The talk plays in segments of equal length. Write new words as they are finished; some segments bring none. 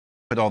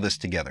put all this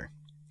together.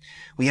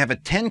 We have a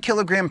 10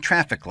 kilogram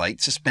traffic light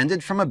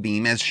suspended from a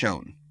beam as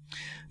shown.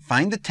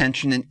 Find the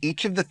tension in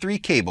each of the three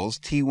cables,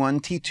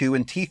 T1, T2,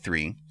 and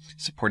T3,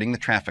 supporting the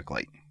traffic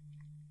light.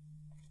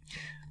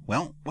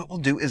 Well, what we'll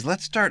do is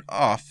let's start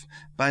off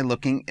by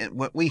looking at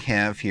what we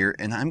have here,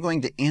 and I'm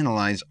going to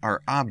analyze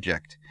our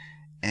object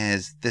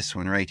as this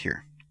one right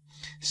here.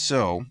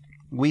 So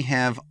we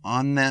have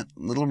on that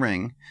little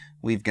ring,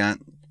 we've got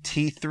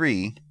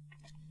T3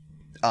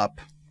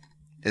 up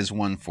is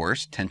one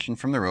force, tension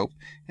from the rope,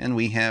 and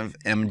we have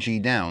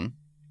mg down.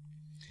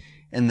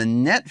 And the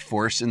net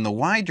force in the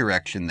y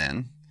direction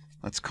then,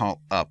 let's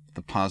call up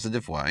the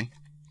positive y,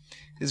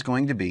 is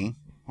going to be,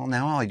 well,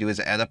 now all I do is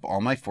add up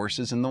all my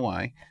forces in the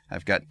y.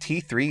 I've got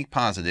T3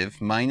 positive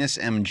minus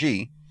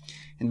mg,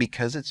 and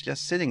because it's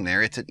just sitting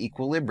there, it's at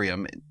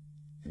equilibrium,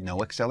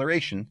 no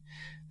acceleration,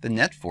 the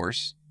net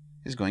force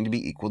is going to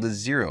be equal to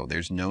 0.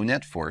 There's no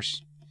net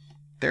force.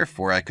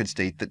 Therefore, I could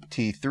state that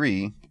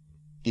T3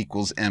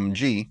 equals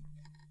mg,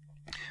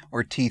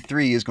 or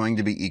T3 is going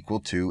to be equal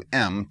to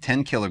m,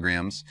 10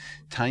 kilograms,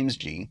 times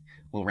g.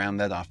 We'll round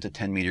that off to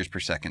 10 meters per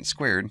second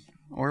squared,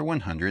 or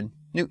 100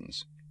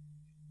 newtons.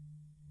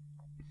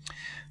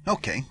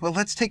 Okay, well,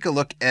 let's take a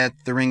look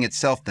at the ring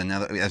itself then, now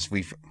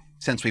that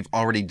since we've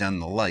already done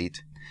the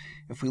light.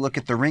 If we look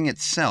at the ring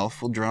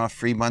itself, we'll draw a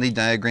free body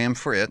diagram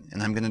for it,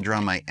 and I'm going to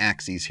draw my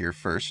axes here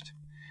first.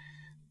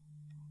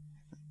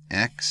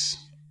 X.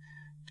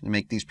 I'm going to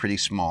make these pretty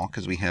small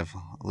because we have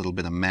a little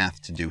bit of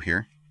math to do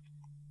here.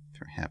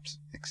 Perhaps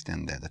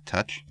extend that a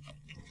touch.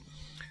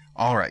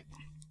 All right.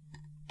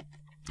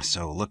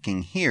 So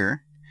looking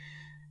here,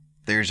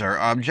 there's our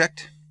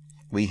object.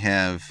 We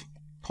have,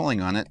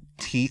 pulling on it,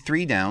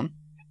 T3 down.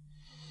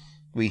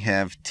 We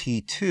have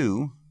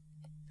T2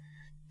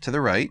 to the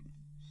right,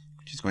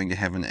 which is going to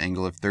have an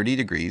angle of 30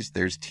 degrees.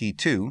 There's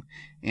T2.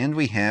 And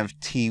we have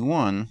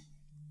T1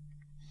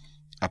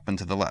 up and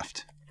to the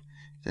left,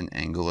 an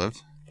angle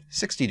of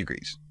 60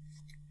 degrees.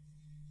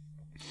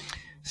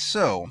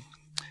 So,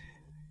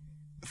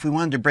 if we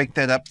wanted to break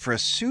that up for a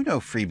pseudo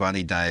free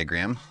body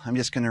diagram, I'm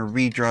just going to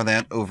redraw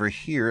that over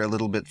here a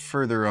little bit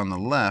further on the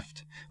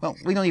left. Well,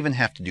 we don't even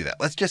have to do that.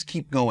 Let's just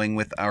keep going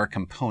with our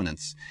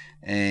components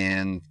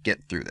and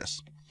get through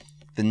this.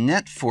 The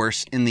net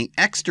force in the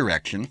x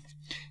direction,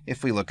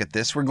 if we look at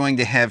this, we're going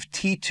to have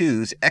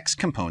T2's x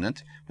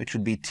component, which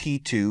would be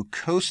T2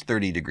 cos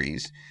 30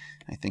 degrees.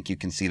 I think you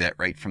can see that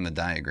right from the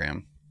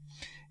diagram.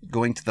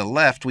 Going to the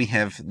left, we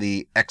have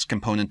the x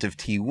component of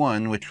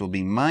T1, which will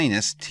be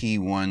minus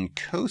T1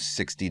 cos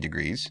 60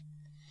 degrees.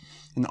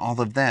 And all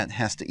of that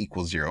has to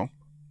equal 0.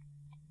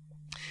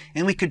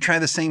 And we could try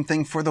the same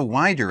thing for the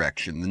y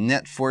direction. The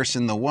net force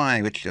in the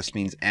y, which just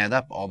means add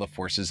up all the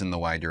forces in the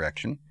y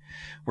direction.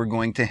 We're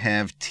going to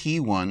have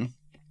T1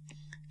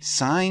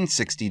 sine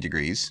 60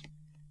 degrees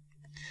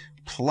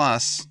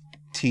plus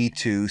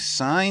T2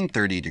 sine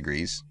 30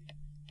 degrees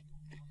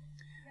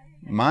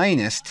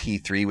minus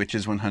T3, which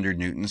is 100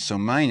 newtons, so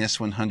minus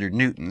 100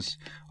 newtons,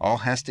 all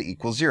has to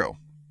equal 0.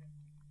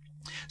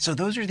 So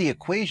those are the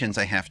equations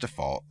I have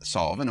to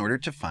solve in order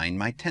to find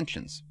my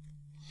tensions.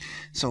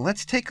 So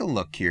let's take a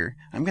look here.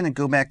 I'm going to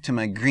go back to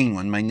my green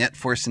one, my net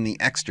force in the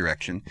x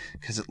direction,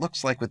 because it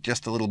looks like with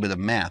just a little bit of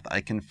math,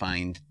 I can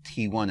find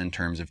T1 in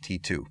terms of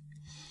T2.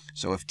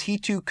 So if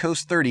T2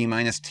 cos 30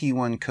 minus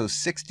T1 cos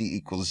 60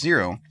 equals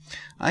 0,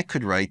 I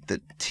could write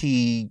that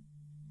T2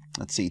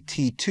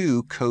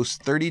 cos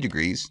 30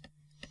 degrees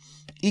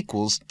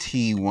equals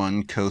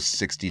T1 cos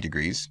 60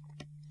 degrees,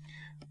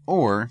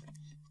 or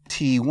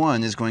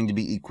T1 is going to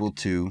be equal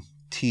to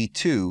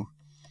T2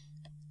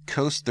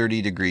 cos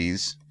 30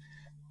 degrees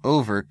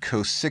over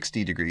cos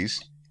 60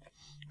 degrees,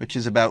 which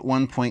is about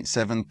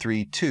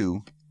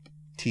 1.732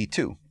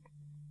 T2.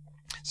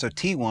 So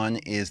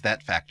T1 is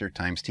that factor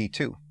times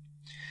T2.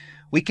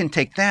 We can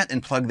take that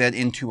and plug that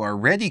into our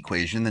red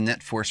equation, the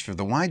net force for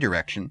the y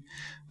direction,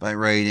 by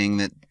writing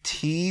that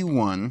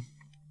T1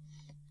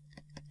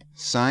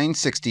 sine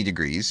 60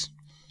 degrees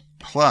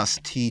plus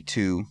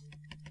T2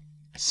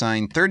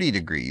 sine 30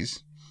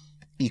 degrees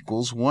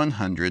equals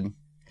 100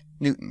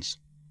 newtons.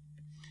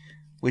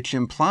 Which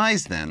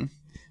implies then,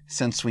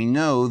 since we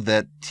know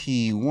that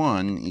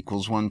T1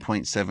 equals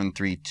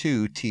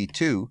 1.732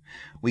 T2,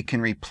 we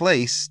can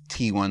replace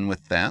T1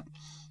 with that.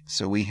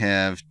 So we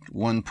have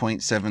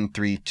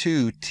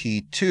 1.732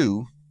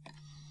 T2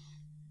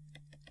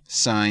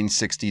 sine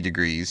 60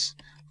 degrees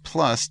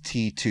plus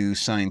T2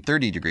 sine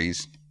 30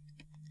 degrees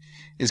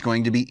is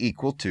going to be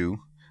equal to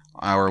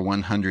our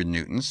 100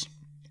 newtons,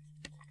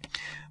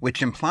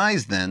 which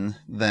implies then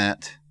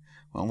that,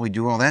 well, we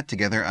do all that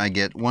together, I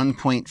get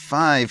 1.5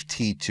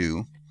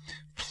 T2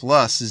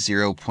 plus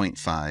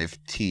 0.5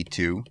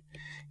 T2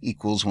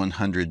 equals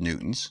 100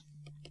 newtons.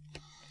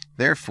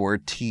 Therefore,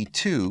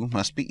 T2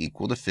 must be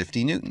equal to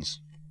 50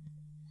 newtons.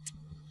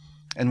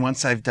 And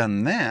once I've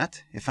done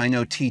that, if I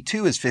know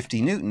T2 is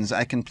 50 newtons,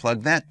 I can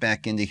plug that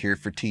back into here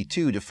for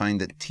T2 to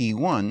find that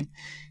T1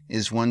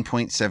 is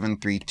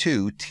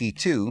 1.732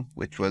 T2,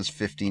 which was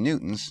 50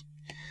 newtons,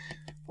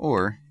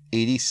 or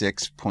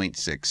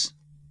 86.6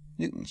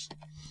 newtons.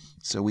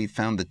 So we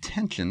found the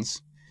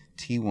tensions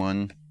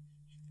T1,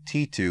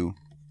 T2,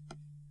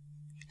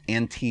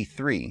 and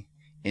T3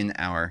 in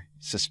our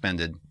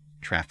suspended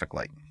traffic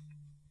light.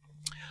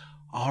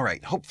 All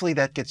right, hopefully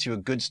that gets you a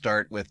good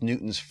start with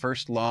Newton's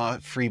first law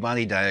free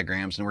body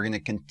diagrams, and we're going to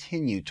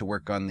continue to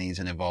work on these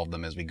and evolve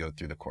them as we go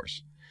through the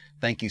course.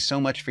 Thank you so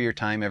much for your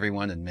time,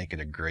 everyone, and make it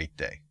a great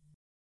day.